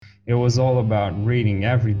It was all about reading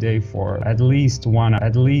every day for at least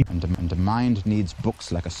And the mind needs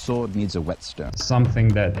books like a sword needs a whetstone. something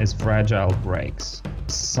that is fragile breaks,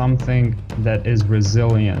 something that is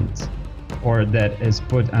resilient or that is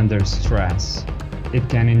put under stress. It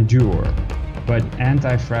can endure, but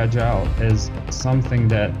anti-fragile is something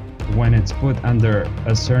that when it's put under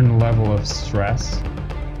a certain level of stress,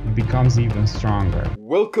 it becomes even stronger.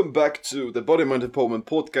 Welcome back to the Body Mind Empowerment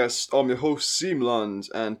Podcast. I'm your host Simland,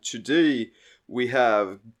 and today we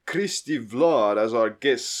have Cristi Vlad as our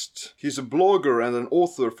guest. He's a blogger and an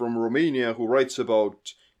author from Romania who writes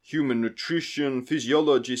about human nutrition,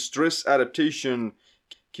 physiology, stress adaptation,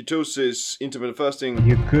 ketosis, intermittent fasting.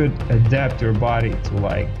 You could adapt your body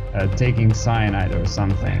to taking cyanide or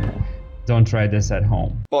something. Don't try this at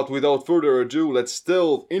home. But without further ado, let's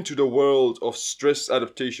delve into the world of stress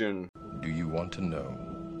adaptation. Do you want to know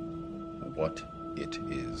what it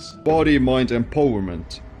is? Body Mind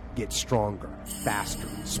Empowerment. Get stronger, faster,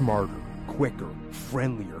 smarter, quicker,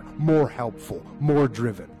 friendlier, more helpful, more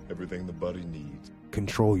driven. Everything the body needs.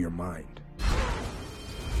 Control your mind.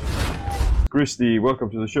 Cristi,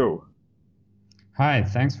 welcome to the show. Hi,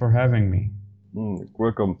 thanks for having me.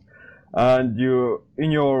 Welcome. And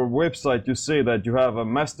in your website, you say that you have a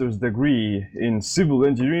master's degree in civil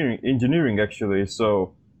engineering actually.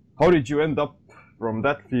 So how did you end up from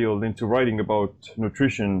that field into writing about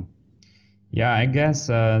nutrition? Yeah, I guess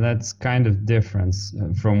that's kind of different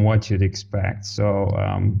from what you'd expect. So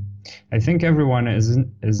I think everyone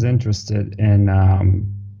is interested in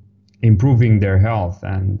improving their health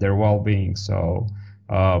and their well-being. So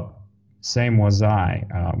same was I.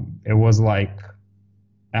 It was like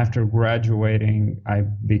after graduating, I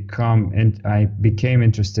became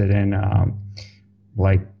interested in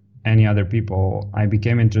like any other people. I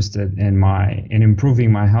became interested in improving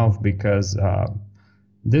my health because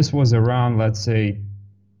this was around, let's say,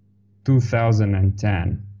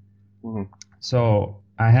 2010. Mm-hmm. So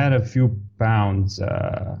I had a few pounds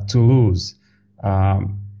to lose,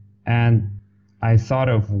 and I thought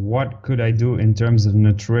of what could I do in terms of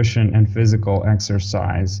nutrition and physical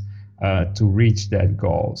exercise to reach that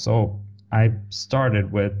goal. So I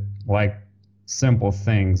started with like simple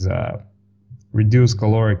things, reduce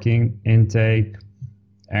caloric intake,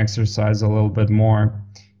 exercise a little bit more,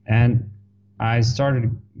 and I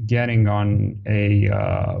started getting on a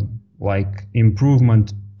like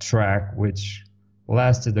improvement track, which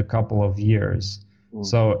lasted a couple of years.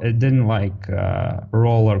 So it didn't like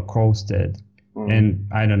roller coasted in,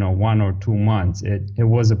 I don't know, 1 or 2 months. It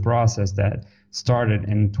was a process that started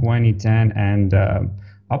in 2010 and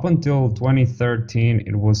up until 2013,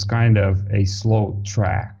 it was kind of a slow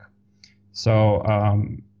track. So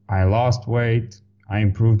I lost weight, I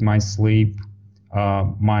improved my sleep,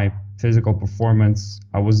 my physical performance.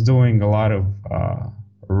 I was doing a lot of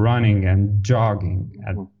running and jogging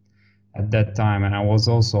at that time, and I was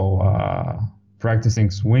also practicing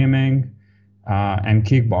swimming and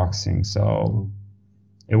kickboxing. So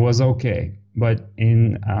it was okay. But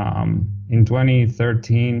in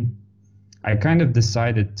 2013, I kind of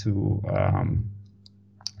decided to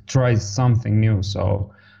try something new.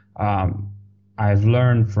 So I've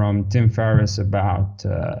learned from Tim Ferriss about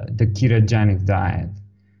the ketogenic diet.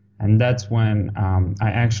 And that's when I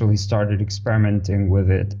actually started experimenting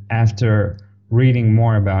with it after reading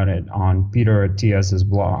more about it on Peter Attias's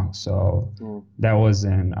blog. So that was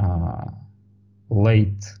in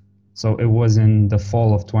it was in the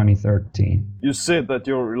fall of 2013. You said that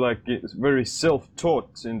you're like very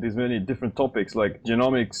self-taught in these many different topics like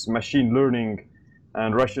genomics, machine learning,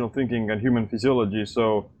 and rational thinking and human physiology.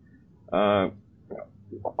 So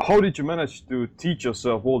how did you manage to teach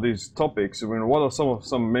yourself all these topics? I mean, what are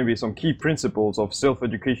some key principles of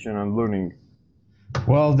self-education and learning?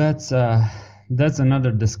 Well, that's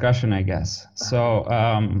another discussion, I guess. So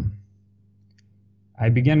I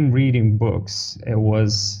began reading books. It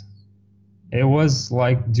was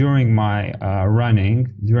like during my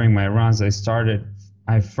runs,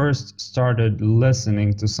 I first started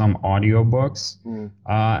listening to some audiobooks,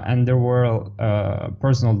 and there were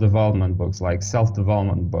personal development books, like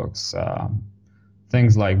self-development books,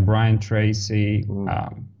 things like Brian Tracy,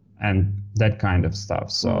 and that kind of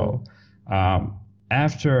stuff. So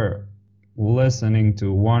after listening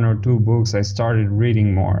to 1 or 2 books, I started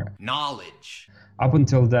reading more. Knowledge. Up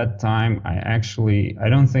until that time, I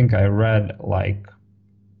don't think I read like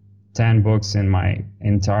 10 books in my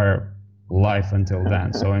entire life until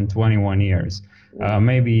then. So in 21 years,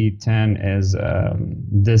 maybe 10 is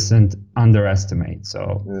decent underestimate.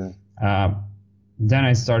 So then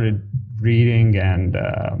I started reading, and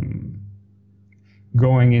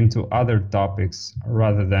going into other topics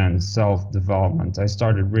rather than self-development. I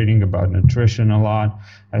started reading about nutrition a lot.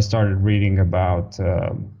 I started reading about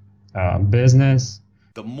business.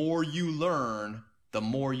 The more you learn, the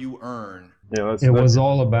more you earn. Yeah, It was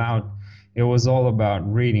all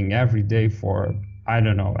about reading every day for, I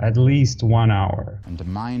don't know, at least 1 hour. And the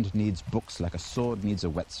mind needs books like a sword needs a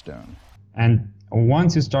whetstone. And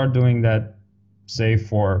once you start doing that, say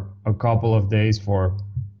for a couple of days, for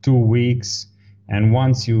 2 weeks, and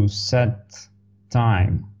once you set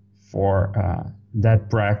time for that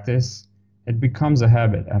practice, it becomes a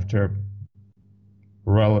habit after,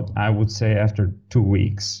 I would say, after 2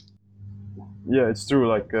 weeks. Yeah, it's true.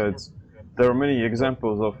 Like there are many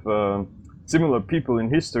examples of similar people in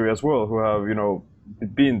history as well who have,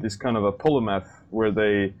 been this kind of a polymath where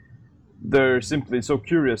they're simply so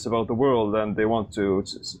curious about the world and they want to,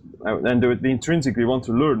 and they intrinsically want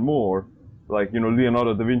to learn more. Like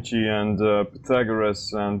Leonardo da Vinci and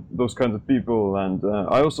Pythagoras and those kinds of people. And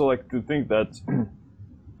I also like to think that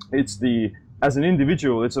as an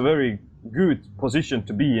individual, it's a very good position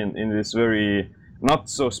to be in this very not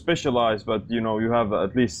so specialized, but you have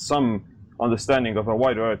at least some understanding of a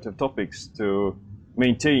wide variety of topics to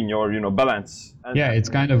maintain your balance. And yeah, it's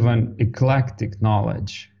kind of an eclectic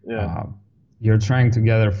knowledge. Yeah. You're trying to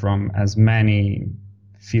gather from as many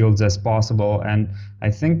fields as possible, and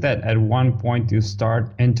I think that at one point you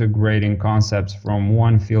start integrating concepts from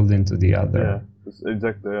one field into the other. Yeah,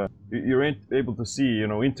 exactly. Yeah. You're able to see,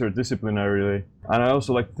 interdisciplinarily, and I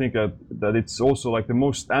also like to think that it's also like the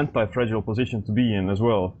most anti-fragile position to be in as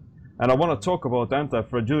well. And I want to talk about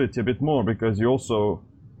anti-fragility a bit more because you also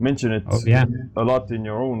mention it a lot in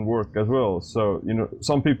your own work as well. So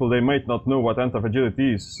some people, they might not know what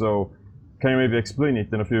anti-fragility is. So can you maybe explain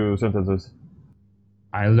it in a few sentences?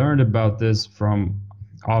 I learned about this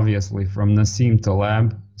obviously from Nassim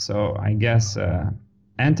Taleb. So I guess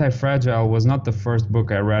Anti-Fragile was not the first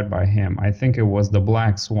book I read by him. I think it was The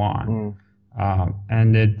Black Swan.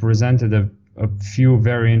 And it presented a few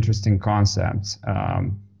very interesting concepts.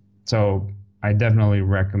 So I definitely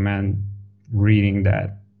recommend reading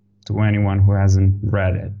that to anyone who hasn't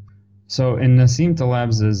read it. So in Nassim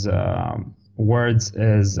Taleb's words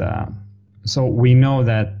is, so we know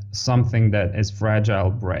that something that is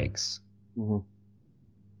fragile breaks.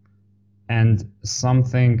 And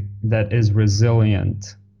something that is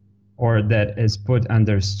resilient or that is put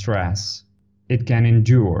under stress, it can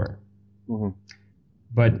endure.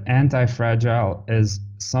 But anti-fragile is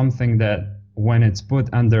something that when it's put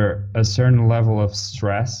under a certain level of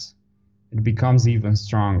stress, it becomes even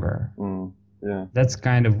stronger. Yeah. That's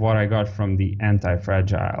kind of what I got from the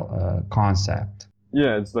anti-fragile concept.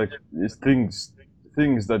 Yeah, it's like it's things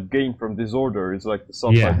that gain from disorder. It's like the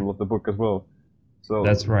subtitle of the book as well. So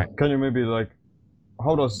that's right. Can you maybe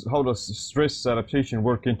how does stress adaptation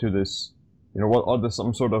work into this? What are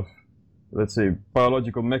some sort of, let's say,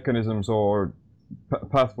 biological mechanisms or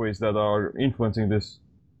pathways that are influencing this?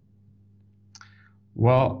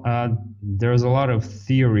 Well, there's a lot of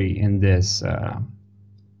theory in this.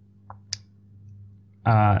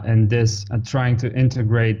 Trying to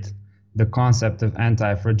integrate the concept of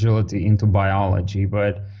anti-fragility into biology,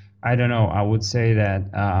 but I don't know. I would say that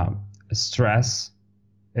stress,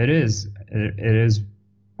 it is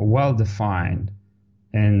well defined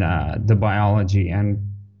in the biology, and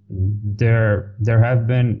there have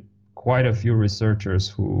been quite a few researchers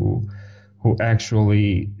who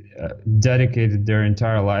actually dedicated their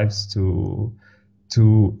entire lives to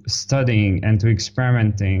studying and to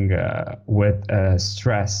experimenting with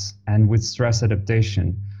stress and with stress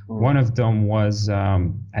adaptation. One of them was,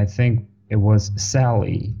 I think it was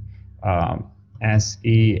Selye,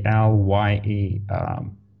 Selye.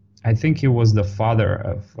 I think he was the father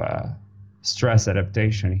of stress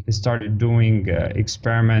adaptation. He started doing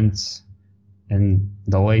experiments in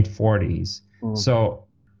the late 40s. So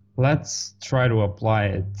let's try to apply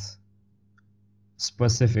it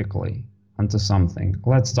specifically onto something.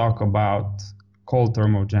 Let's talk about cold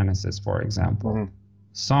thermogenesis, for example.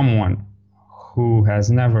 Someone who has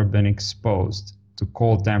never been exposed to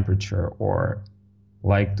cold temperature or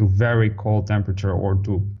like to very cold temperature or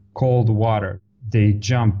to cold water, they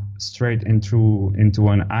jump straight into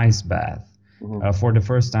an ice bath. For the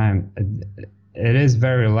first time, it is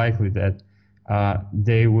very likely that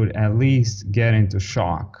they would at least get into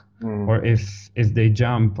shock. Or if they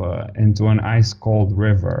jump into an ice cold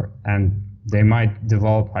river, and they might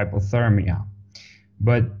develop hypothermia.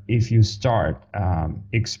 But if you start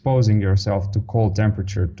exposing yourself to cold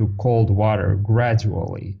temperature, to cold water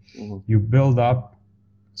gradually, you build up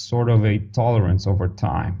sort of a tolerance over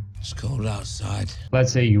time. It's cold outside.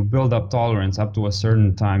 Let's say you build up tolerance up to a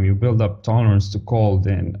certain time. You build up tolerance to cold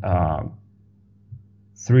in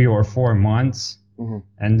 3 or 4 months,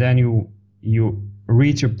 and then you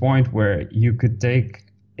reach a point where you could take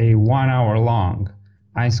a 1 hour long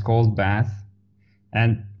ice cold bath,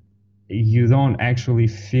 and you don't actually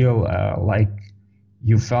feel like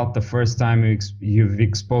you felt the first time you've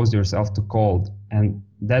exposed yourself to cold. And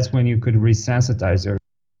that's when you could resensitize yourself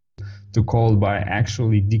to cold by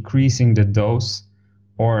actually decreasing the dose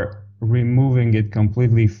or removing it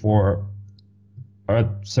completely for a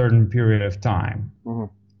certain period of time.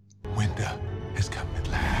 Winter has come at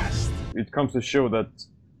last. It comes to show that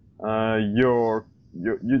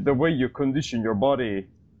the way you condition your body,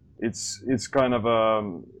 it's kind of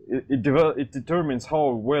it determines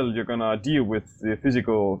how well you're gonna deal with the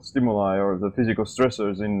physical stimuli or the physical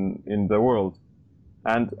stressors in the world,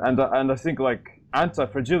 and I think like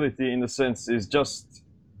anti-fragility in a sense is just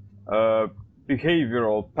a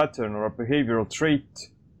behavioral pattern or a behavioral trait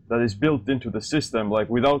that is built into the system. Like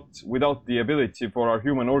without the ability for our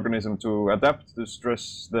human organism to adapt to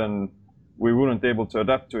stress, then we wouldn't be able to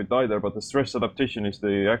adapt to it either. But the stress adaptation is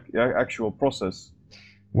the actual process.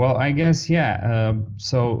 Well, I guess, yeah.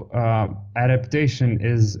 So adaptation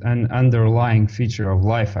is an underlying feature of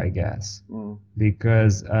life, I guess,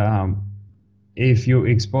 because if you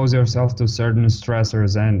expose yourself to certain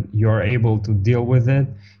stressors and you're able to deal with it,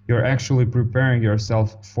 you're actually preparing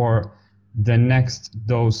yourself for the next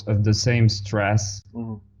dose of the same stress,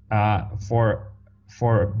 for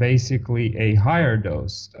basically a higher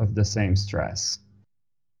dose of the same stress.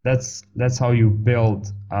 That's how you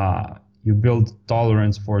build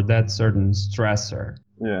tolerance for that certain stressor.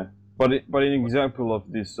 Yeah, but an example of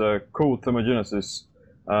this cold thermogenesis,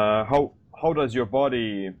 how does your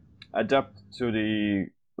body adapt to the,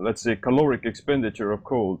 let's say, caloric expenditure of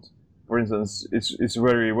cold? For instance, it's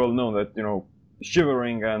very well known that, you know,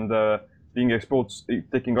 shivering and being exposed,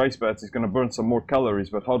 taking ice baths is going to burn some more calories.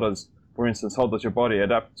 But how does your body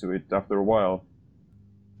adapt to it after a while?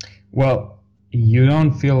 Well, you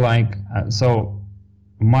don't feel like so.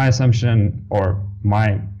 My assumption, or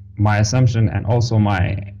my assumption, and also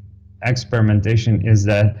my experimentation is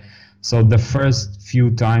that, so the first few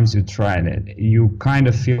times you tried it, you kind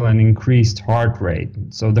of feel an increased heart rate.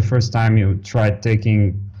 So the first time you tried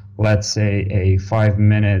taking, let's say, a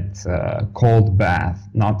 5-minute cold bath,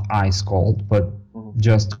 not ice cold, but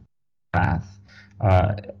just bath,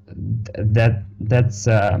 that's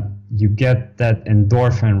you get that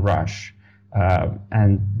endorphin rush.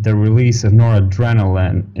 And the release of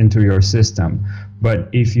noradrenaline into your system. But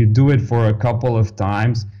if you do it for a couple of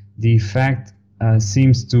times, the effect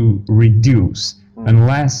seems to reduce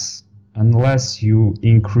unless you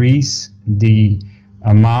increase the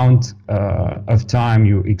amount of time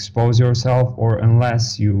you expose yourself, or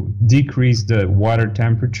unless you decrease the water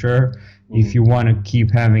temperature if you want to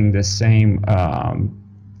keep having the same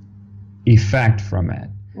effect from it.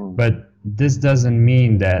 But this doesn't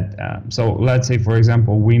mean that, so let's say, for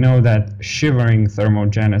example, we know that shivering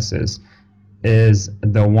thermogenesis is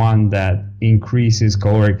the one that increases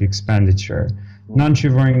caloric expenditure.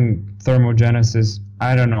 Non-shivering thermogenesis,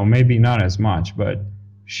 I don't know, maybe not as much, but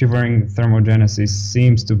shivering thermogenesis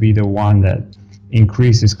seems to be the one that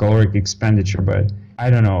increases caloric expenditure. But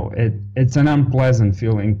I don't know, it's an unpleasant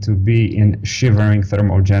feeling to be in shivering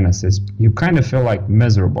thermogenesis. You kind of feel like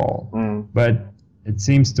miserable, but it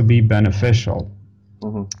seems to be beneficial.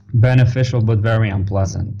 Beneficial, but very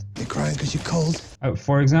unpleasant. You crying because you're cold?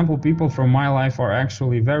 For example, people from my life are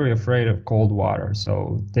actually very afraid of cold water,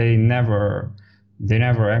 so they never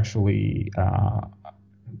actually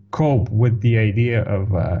cope with the idea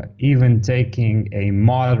of even taking a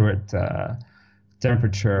moderate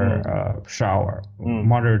temperature shower,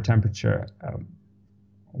 moderate temperature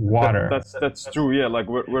water. That's true. Yeah, like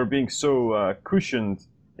we're being so cushioned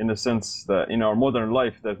in the sense that in our modern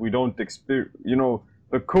life that we don't experience, you know,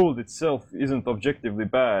 the cold itself isn't objectively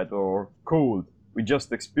bad or cold. We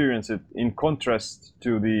just experience it in contrast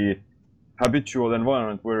to the habitual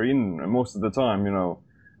environment we're in most of the time, you know.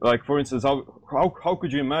 Like, for instance, how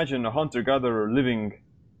could you imagine a hunter-gatherer living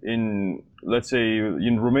in, let's say,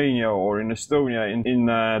 in Romania or in Estonia in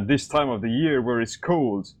this time of the year where it's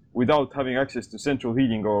cold without having access to central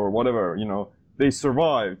heating or whatever, you know? They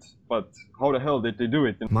survived, but how the hell did they do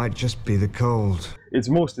it? Might just be the cold. It's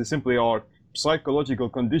mostly simply our psychological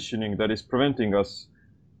conditioning that is preventing us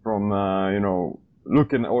from, you know,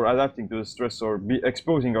 looking or adapting to the stress or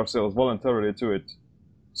exposing ourselves voluntarily to it.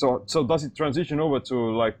 So does it transition over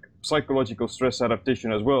to like psychological stress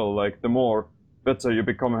adaptation as well? Like the more better you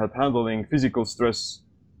become at handling physical stress,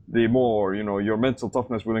 the more, you know, your mental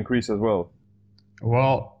toughness will increase as well.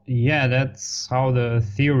 Well, yeah, that's how the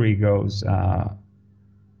theory goes.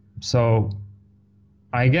 So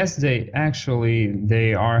I guess they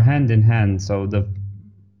are hand in hand. So the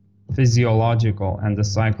physiological and the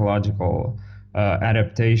psychological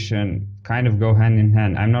adaptation kind of go hand in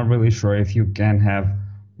hand. I'm not really sure if you can have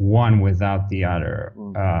one without the other,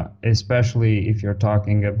 especially if you're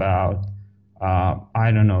talking about,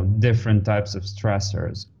 I don't know, different types of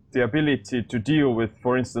stressors. The ability to deal with,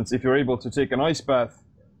 for instance, if you're able to take an ice bath,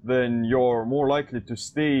 then you're more likely to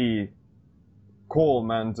stay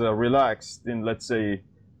calm and relaxed in, let's say,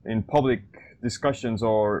 in public discussions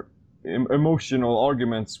or emotional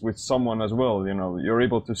arguments with someone as well. You know, you're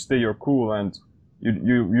able to stay your cool, and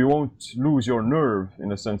you won't lose your nerve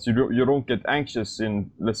in a sense. You don't get anxious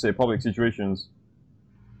in, let's say, public situations.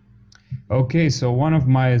 Okay, so one of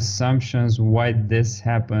my assumptions why this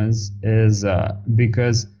happens is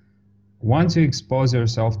because once you expose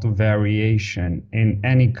yourself to variation in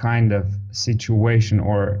any kind of situation,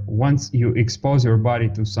 or once you expose your body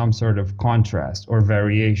to some sort of contrast or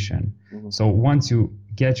variation, so once you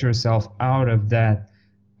get yourself out of that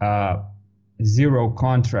zero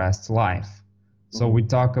contrast life, so we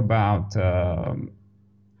talk about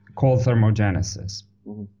cold thermogenesis.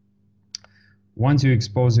 Once you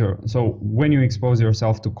when you expose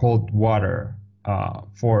yourself to cold water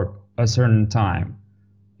for a certain time,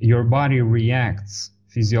 your body reacts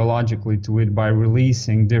physiologically to it by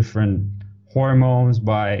releasing different hormones,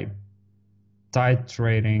 by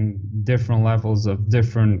titrating different levels of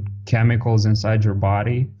different chemicals inside your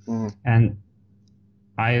body. And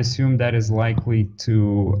I assume that is likely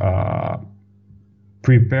to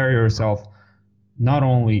prepare yourself not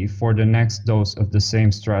only for the next dose of the same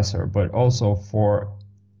stressor, but also for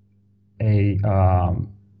a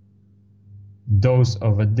dose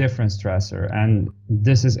of a different stressor. And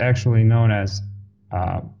this is actually known as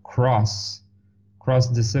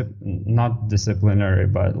not disciplinary,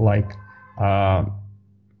 but like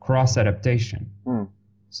cross adaptation.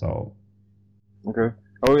 So okay.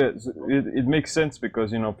 Oh yeah, it makes sense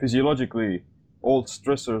because, you know, physiologically all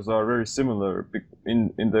stressors are very similar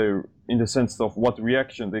in the sense of what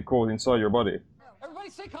reaction they cause inside your body. Everybody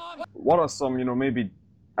stay calm. What are some, you know, maybe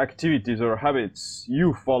activities or habits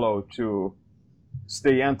you follow to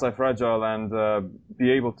stay anti-fragile and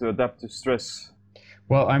be able to adapt to stress?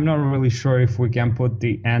 Well, I'm not really sure if we can put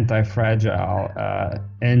the anti-fragile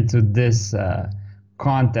into this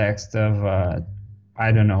context of,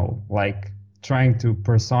 I don't know, like trying to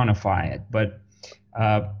personify it. But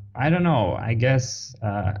I don't know, I guess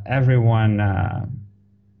everyone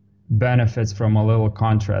benefits from a little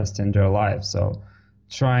contrast in their life. So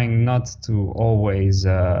trying not to always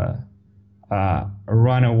run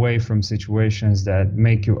away from situations that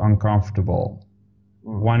make you uncomfortable.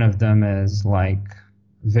 One of them is like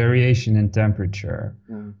variation in temperature.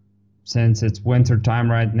 Since it's winter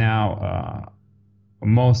time right now,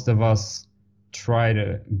 most of us try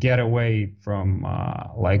to get away from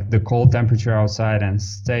like the cold temperature outside and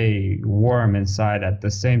stay warm inside at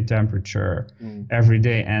the same temperature every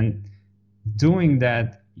day. And doing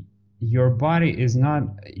that, your body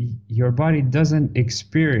doesn't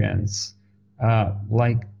experience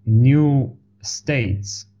like new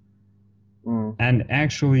states. And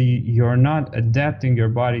actually you're not adapting your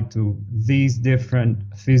body to these different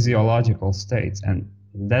physiological states, and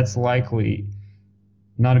that's likely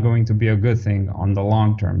not going to be a good thing on the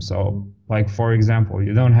long term. So like, for example,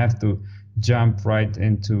 you don't have to jump right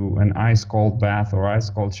into an ice cold bath or ice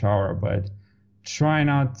cold shower, but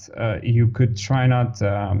you could try not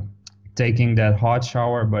taking that hot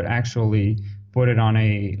shower, but actually put it on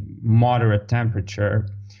a moderate temperature.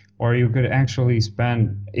 Or you could actually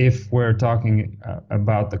spend, if we're talking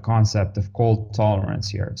about the concept of cold tolerance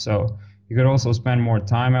here, so you could also spend more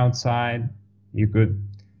time outside. You could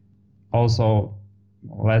also,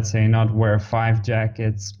 let's say, not wear 5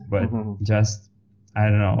 jackets, but just, I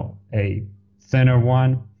don't know, a thinner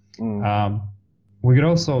one. We could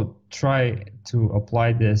also try to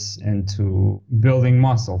apply this into building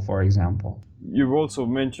muscle, for example. You've also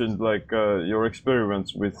mentioned like your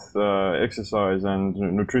experiments with exercise and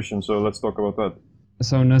nutrition, so let's talk about that.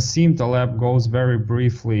 So Nassim Taleb goes very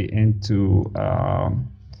briefly into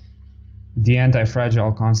the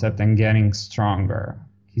anti-fragile concept and getting stronger.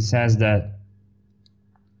 He says that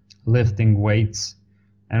lifting weights,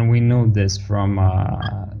 and we know this from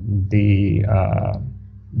the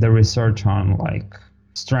research on like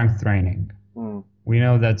strength training. We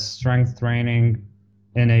know that strength training,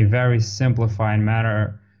 in a very simplified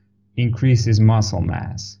manner, increases muscle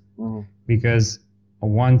mass. Because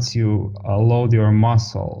once you load your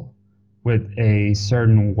muscle with a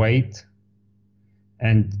certain weight,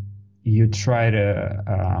 and you try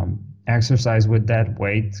to exercise with that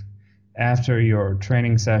weight after your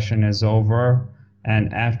training session is over,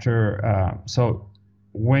 and after so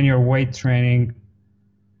when you're weight training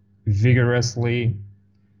vigorously,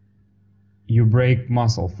 you break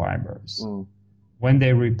muscle fibers. When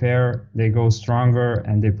they repair, they go stronger,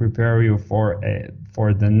 and they prepare you for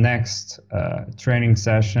the next training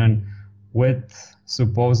session with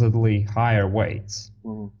supposedly higher weights.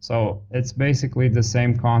 So it's basically the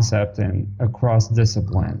same concept across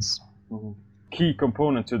disciplines. Key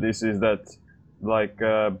component to this is that, like,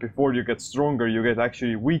 before you get stronger, you get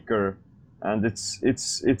actually weaker, and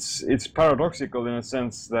it's paradoxical in a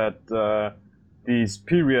sense that these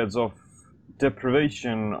periods of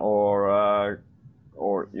deprivation or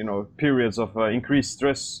periods of increased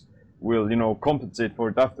stress will compensate for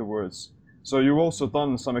it afterwards. So you've also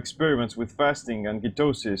done some experiments with fasting and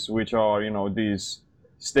ketosis, which are these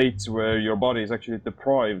states where your body is actually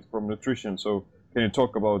deprived from nutrition. So can you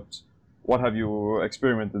talk about what have you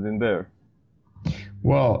experimented in there?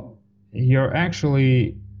 Well, you're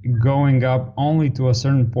actually going up only to a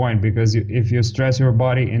certain point, because if you stress your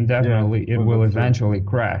body indefinitely, it will eventually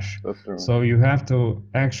crash. That's true. So you have to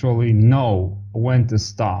actually know when to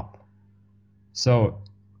stop. So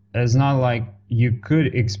it's not like you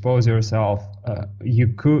could expose yourself. You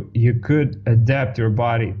could adapt your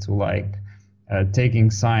body to like taking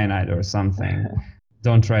cyanide or something.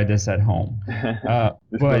 Don't try this at home.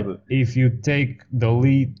 But if you take the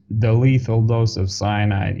lethal dose of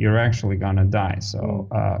cyanide, you're actually gonna die. So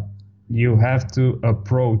you have to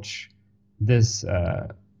approach this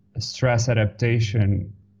stress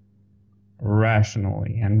adaptation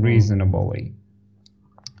rationally and reasonably.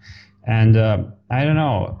 And I don't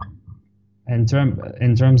know, in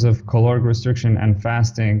terms of caloric restriction and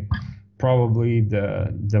fasting, probably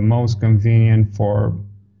the most convenient for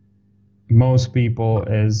most people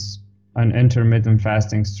is an intermittent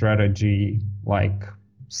fasting strategy like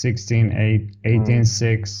 16-8,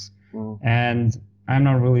 18-6, and I'm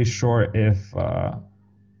not really sure if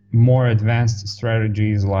more advanced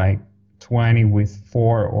strategies like 20 with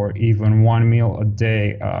 4 or even 1 meal a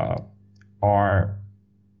day are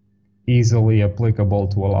easily applicable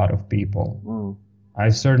to a lot of people.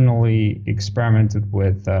 I've certainly experimented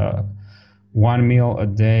with 1 meal a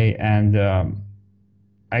day, and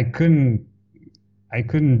I couldn't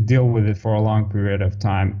deal with it for a long period of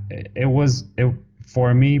time.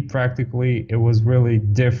 For me, practically, it was really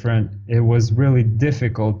different. It was really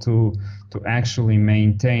difficult to actually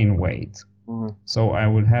maintain weight. So I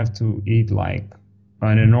would have to eat like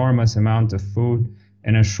an enormous amount of food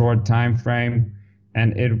in a short time frame,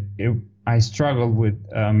 and I struggled with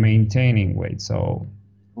maintaining weight. So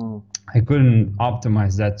I couldn't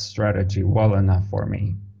optimize that strategy well enough for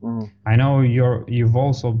me. I know you've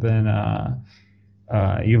also been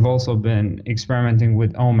experimenting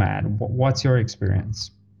with OMAD. What's your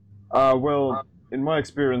experience? Well, in my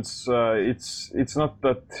experience, it's not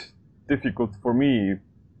that difficult for me,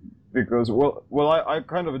 because I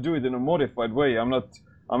kind of do it in a modified way. I'm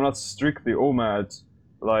not strictly OMAD.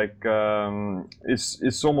 Like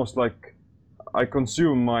it's almost like I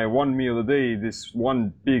consume my 1 meal a day. This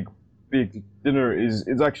one big dinner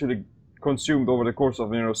is actually consumed over the course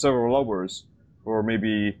of several hours, or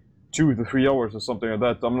maybe 2 to 3 hours or something like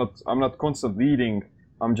that. I'm not constantly eating.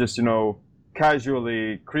 I'm just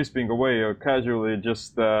casually crisping away, or casually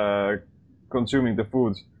just consuming the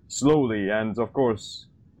food slowly. And of course,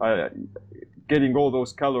 getting all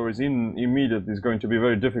those calories in immediately is going to be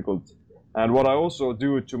very difficult. And what I also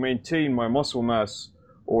do to maintain my muscle mass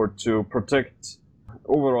or to protect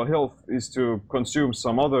overall health is to consume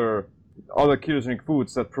some other ketogenic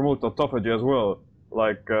foods that promote autophagy as well.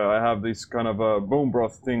 Like I have this kind of a bone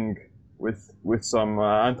broth thing with some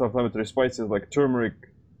anti-inflammatory spices like turmeric,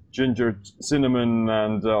 ginger, cinnamon,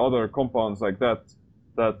 and other compounds like that.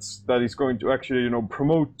 That is going to actually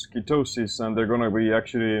promote ketosis, and they're going to be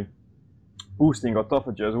actually boosting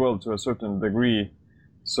autophagy as well to a certain degree.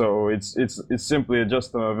 So it's simply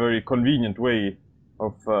just a very convenient way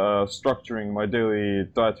of structuring my daily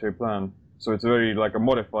dietary plan. So it's very like a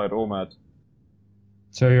modified OMAD.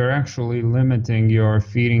 So you're actually limiting your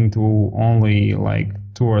feeding to only like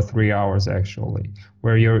 2 or 3 hours, actually,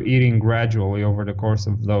 where you're eating gradually over the course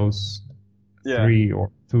of those 3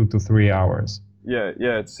 or 2 to 3 hours. Yeah.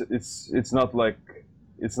 It's not like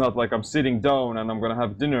I'm sitting down and I'm gonna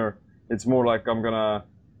have dinner. It's more like I'm gonna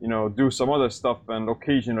do some other stuff and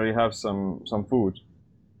occasionally have some food.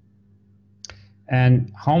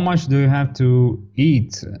 And how much do you have to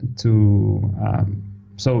eat to?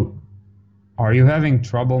 So, are you having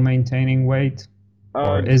trouble maintaining weight?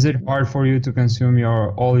 Or is it hard for you to consume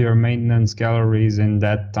all your maintenance calories in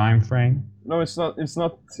that time frame? No, it's not. It's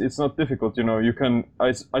not difficult. You know, you can.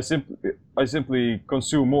 I simply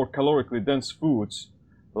consume more calorically dense foods.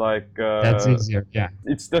 Like That's easier. Yeah.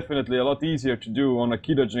 it's definitely a lot easier to do on a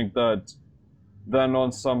ketogenic diet than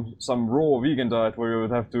on some raw vegan diet where you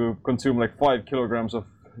would have to consume like 5 kilograms of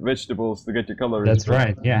vegetables to get your calories. That's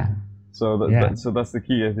right. Yeah. So that's the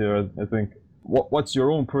key here, I think. What's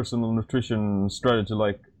your own personal nutrition strategy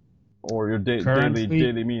like, or your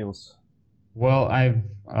daily meals? Well, I've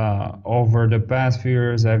over the past few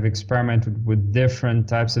years, I've experimented with different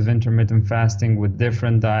types of intermittent fasting with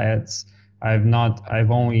different diets. I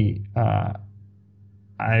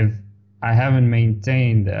haven't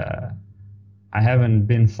maintained. I haven't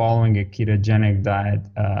been following a ketogenic diet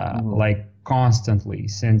like constantly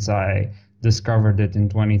since I discovered it in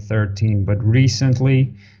 2013. But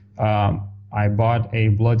recently, I bought a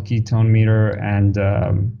blood ketone meter, and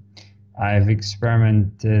I've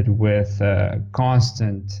experimented with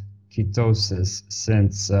constant ketosis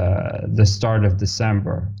since the start of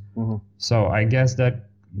December. So I guess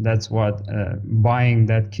that's what buying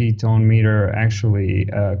that ketone meter actually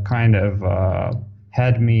kind of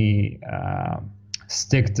had me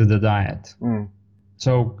stick to the diet.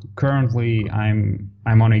 So currently I'm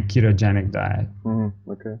on a ketogenic diet.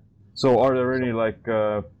 Okay. So are there any like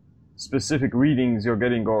specific readings you're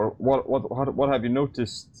getting, or what have you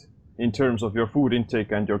noticed in terms of your food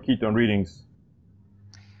intake and your ketone readings?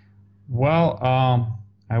 Well,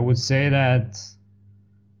 I would say that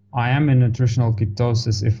I am in nutritional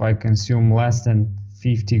ketosis if I consume less than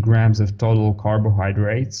 50 grams of total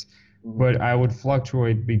carbohydrates, but I would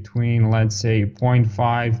fluctuate between, let's say,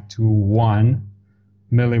 0.5 to 1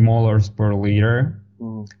 millimolars per liter.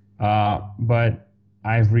 But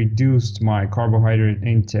I've reduced my carbohydrate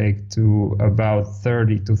intake to about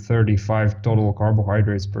 30 to 35 total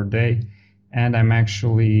carbohydrates per day, and I'm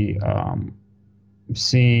actually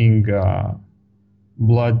seeing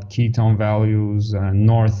blood ketone values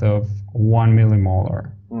north of 1 millimolar.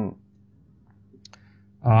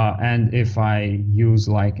 And if I use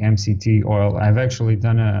like MCT oil, I've actually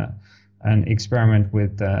done an experiment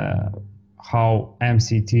with how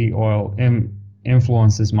MCT oil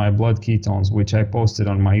influences my blood ketones, which I posted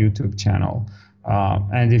on my YouTube channel.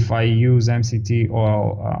 And if I use MCT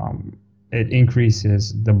oil, it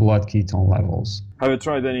increases the blood ketone levels. Have you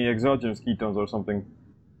tried any exogenous ketones or something?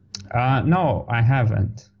 No, I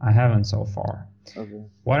haven't. I haven't so far. Okay.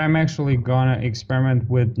 What I'm actually gonna experiment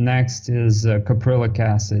with next is caprylic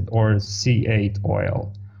acid, or C8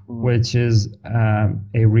 oil, which is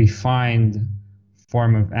a refined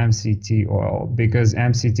form of MCT oil, because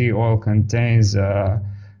MCT oil contains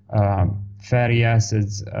fatty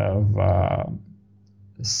acids of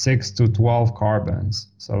 6 to 12 carbons.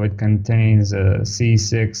 So it contains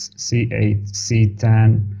C6, C8,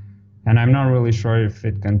 C10, and I'm not really sure if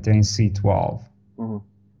it contains C12.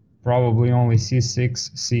 Probably only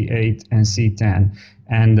C6, C8, and C10.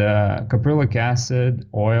 And caprylic acid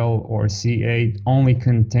oil, or C8, only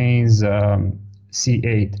contains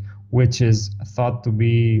C8, which is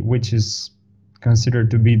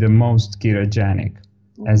considered to be the most ketogenic,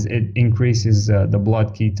 as it increases the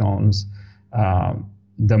blood ketones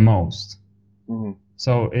the most.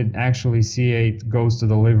 So it actually, C8 goes to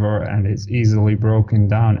the liver and is easily broken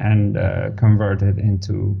down and converted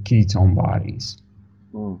into ketone bodies.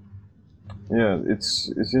 Yeah,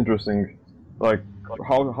 it's interesting. Like,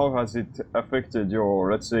 how has it affected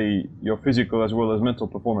your, let's say, your physical as well as mental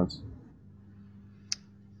performance?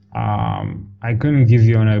 I couldn't give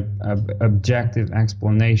you an objective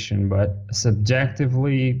explanation, but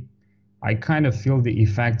subjectively, I kind of feel the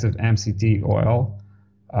effects of MCT oil.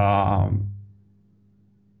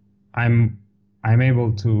 I'm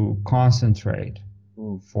able to concentrate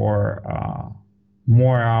for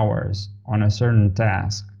more hours on a certain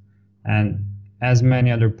task, and as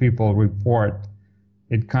many other people report,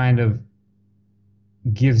 it kind of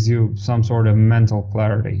gives you some sort of mental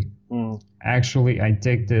clarity. Actually, I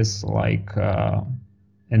take this like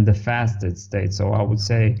in the fasted state. So I would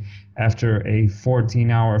say after a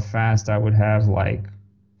 14-hour fast, I would have like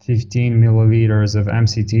 15 milliliters of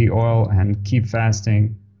MCT oil and keep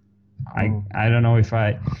fasting. I don't know if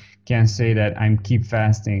I can say that I'm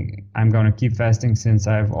going to keep fasting since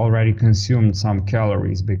I've already consumed some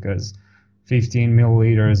calories, because 15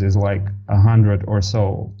 milliliters is like 100 or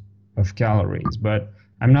so of calories. But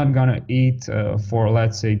I'm not going to eat for,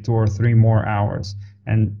 let's say, 2 or 3 more hours.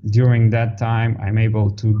 And during that time, I'm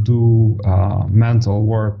able to do mental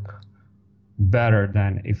work better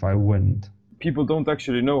than if I wouldn't. People don't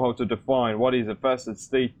actually know how to define what is a fasted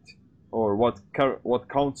state or what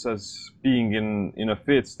counts as being in a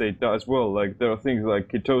fit state as well. Like there are things like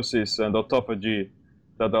ketosis and autophagy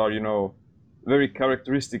that are, you know, very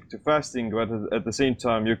characteristic to fasting, but at the same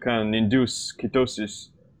time you can induce ketosis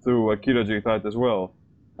through a ketogenic diet as well.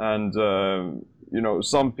 And you know,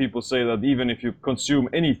 some people say that even if you consume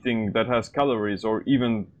anything that has calories, or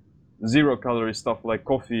even 0-calorie stuff like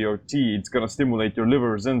coffee or tea, it's gonna stimulate your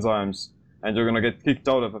liver's enzymes, and you're gonna get kicked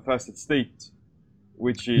out of a fasted state,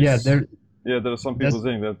 which is there are some people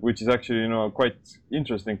saying that, which is actually, you know, quite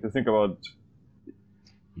interesting to think about.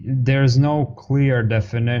 There's no clear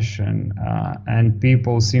definition, and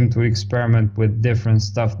people seem to experiment with different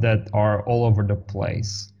stuff that are all over the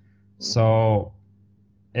place. So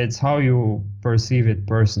it's how you perceive it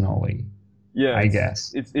personally. Yeah, I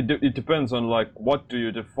guess it depends on like what do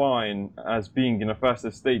you define as being in a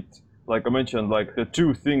fasted state. Like I mentioned, like the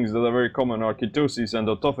two things that are very common are ketosis and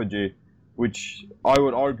autophagy, which I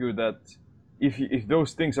would argue that if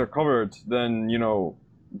those things are covered, then, you know,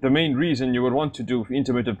 the main reason you would want to do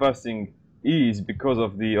intermittent fasting is because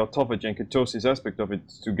of the autophagy and ketosis aspect of it,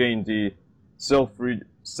 to gain the cellular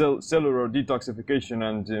detoxification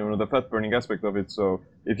and, you know, the fat burning aspect of it. So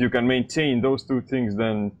if you can maintain those two things,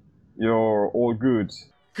 then you're all good.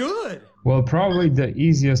 Good. Well, probably the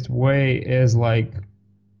easiest way is like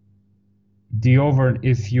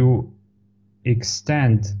if you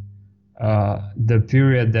extend the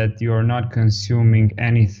period that you're not consuming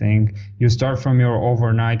anything. You start from your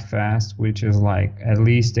overnight fast, which is like at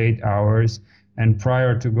least 8 hours, and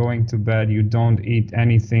prior to going to bed you don't eat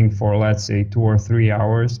anything for, let's say, 2 or 3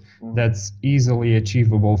 hours. That's easily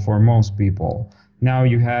achievable for most people. Now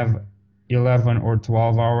you have 11 or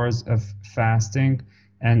 12 hours of fasting,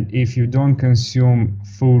 and if you don't consume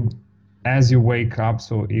food as you wake up,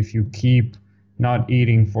 so if you keep not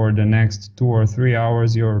eating for the next 2 or 3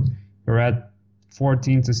 hours, you're at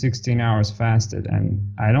 14 to 16 hours fasted.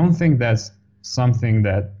 And I don't think that's something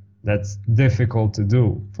that's difficult to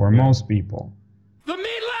do for most people. The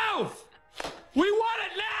meatloaf! We want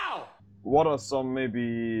it now! What are some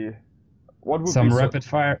what would some be rapid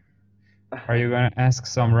fire? Are you going to ask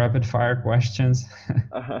some rapid fire questions?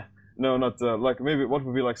 No, not like maybe what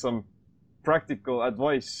would be like some practical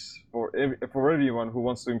advice for everyone who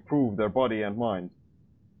wants to improve their body and mind?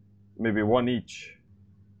 Maybe one each.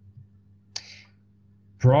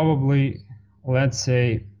 Probably, let's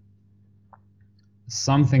say,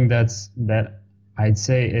 something that I'd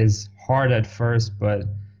say is hard at first, but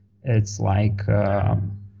it's like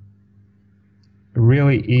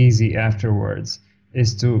really easy afterwards,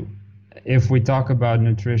 is to, if we talk about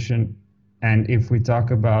nutrition, and if we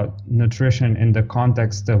talk about nutrition in the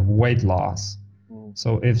context of weight loss.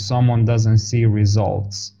 So if someone doesn't see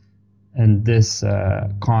results in this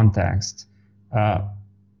context,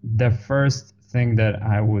 the first thing that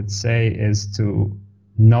I would say is to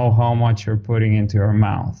know how much you're putting into your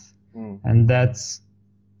mouth. And that's,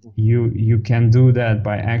 you can do that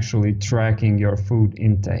by actually tracking your food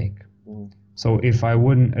intake. So if I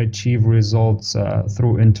wouldn't achieve results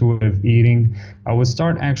through intuitive eating, I would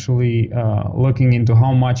start actually looking into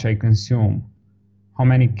how much I consume, how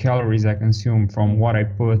many calories I consume from what I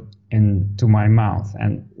put into my mouth.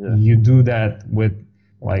 And you do that with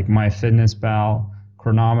like MyFitnessPal,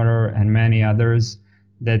 Chronometer, and many others,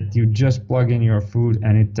 that you just plug in your food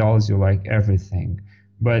and it tells you like everything.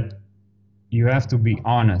 But you have to be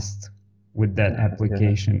honest with that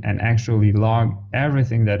application and actually log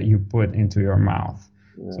everything that you put into your mouth.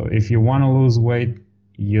 So if you want to lose weight,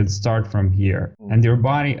 you'd start from here, and your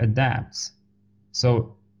body adapts.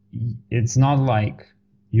 So it's not like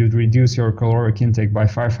you'd reduce your caloric intake by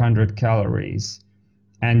 500 calories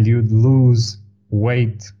and you'd lose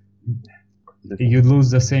weight. You'd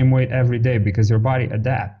lose the same weight every day, because your body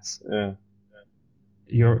adapts.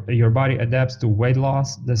 Your body adapts to weight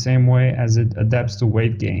loss the same way as it adapts to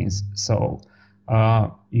weight gains. So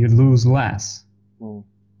you lose less.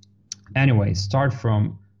 Anyway, start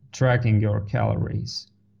from tracking your calories.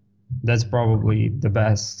 That's probably the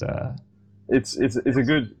best. It's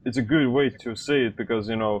a good way to say it, because,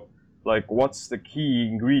 you know, like, what's the key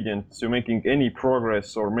ingredient to making any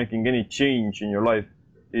progress or making any change in your life?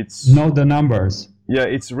 It's know the numbers. Yeah,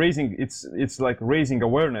 it's like raising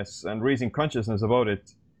awareness and raising consciousness about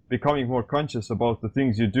it, becoming more conscious about the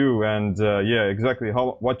things you do, and exactly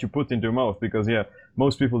what you put into your mouth, because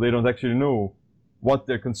most people, they don't actually know what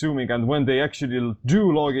they're consuming, and when they actually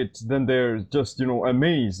do log it, then they're just, you know,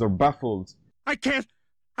 amazed or baffled. I can't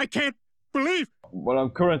believe. What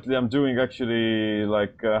I'm doing actually,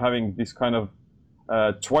 like having this kind of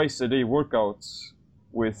twice a day workouts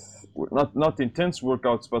with not intense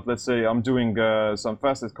workouts, but let's say I'm doing some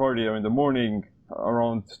fasted cardio in the morning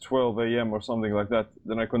around 12 a.m. or something like that.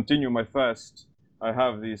 Then I continue my fast. I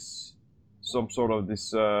have some sort of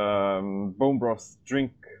this bone broth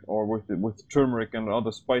drink, or with turmeric and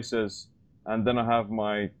other spices, and then I have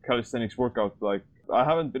my calisthenics workout. Like, I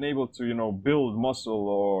haven't been able to build muscle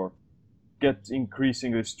or get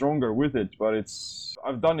increasingly stronger with it, but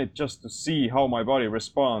I've done it just to see how my body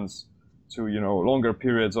responds to longer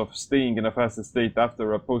periods of staying in a fasted state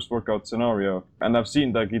after a post-workout scenario, and I've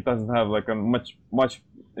seen that it doesn't have like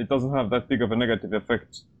it doesn't have that big of a negative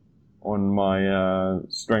effect on my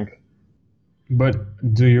strength. But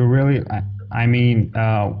do you really? I mean,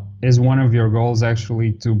 is one of your goals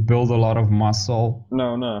actually to build a lot of muscle?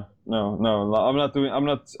 No.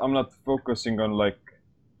 I'm not focusing on like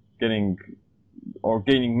gaining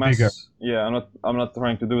mass. Bigger. Yeah, I'm not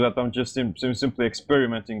trying to do that. I'm just simply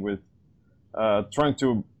experimenting with trying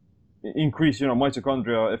to increase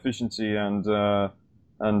mitochondria efficiency and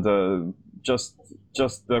just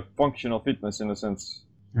the functional fitness in a sense.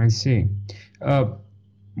 I see.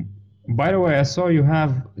 By the way, I saw you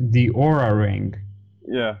have the Aura ring.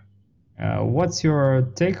 Yeah. What's your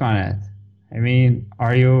take on it? I mean,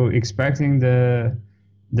 are you expecting the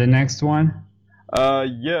next one?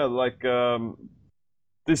 Yeah, like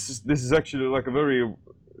this is actually like a very,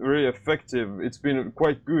 very effective. It's been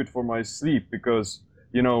quite good for my sleep because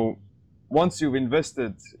once you've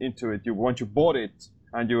invested into it, once you bought it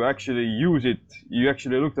and you actually use it, you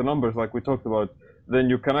actually look the numbers like we talked about. Then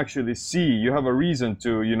you can actually see you have a reason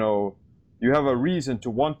to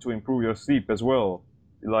want to improve your sleep as well.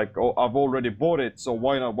 Like, oh, I've already bought it, so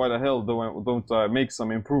why the hell don't I make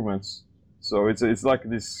some improvements? So it's like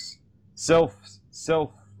this self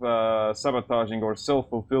sabotaging or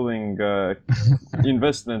self-fulfilling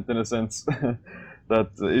investment in a sense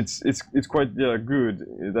that it's quite good.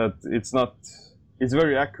 That it's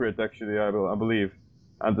very accurate actually. I believe.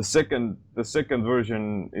 And the second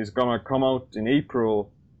version is gonna come out in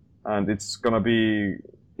April, and it's gonna be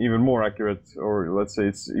even more accurate, or let's say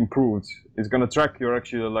it's improved. It's gonna track your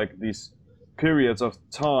actually like these periods of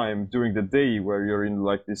time during the day where you're in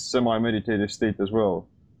like this semi-meditative state as well.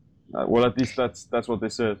 Well, at least that's what they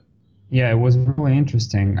said. Yeah, it was really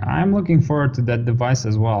interesting. I'm looking forward to that device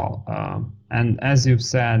as well. And as you've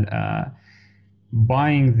said,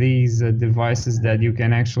 buying these devices that you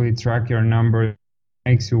can actually track your numbers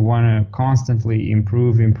makes you want to constantly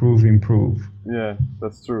improve. Yeah,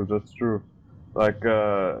 that's true. Like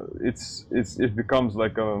it becomes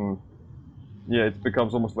like it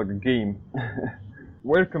becomes almost like a game.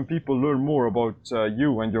 Where can people learn more about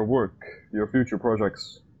you and your work, your future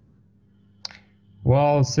projects?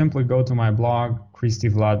 Well, simply go to my blog,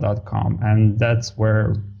 kristivlad.com, and that's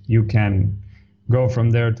where you can go from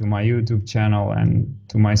there to my YouTube channel and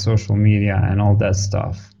to my social media and all that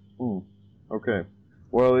stuff. Okay.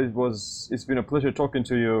 Well, it's been a pleasure talking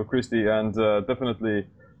to you, Kristi, and definitely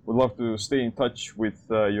would love to stay in touch with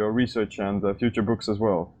your research and future books as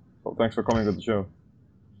well. So thanks for coming to the show.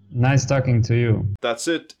 Nice talking to you. That's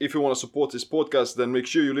it. If you want to support this podcast, then make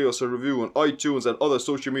sure you leave us a review on iTunes and other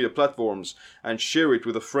social media platforms and share it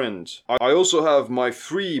with a friend. I also have my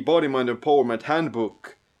free Body Mind Empowerment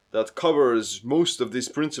Handbook that covers most of these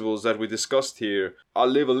principles that we discussed here. I'll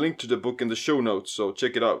leave a link to the book in the show notes, so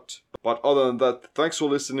check it out. But other than that, thanks for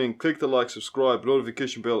listening. Click the like, subscribe,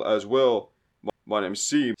 notification bell as well. My name is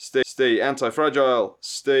Siim. Stay anti-fragile,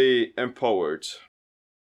 stay empowered.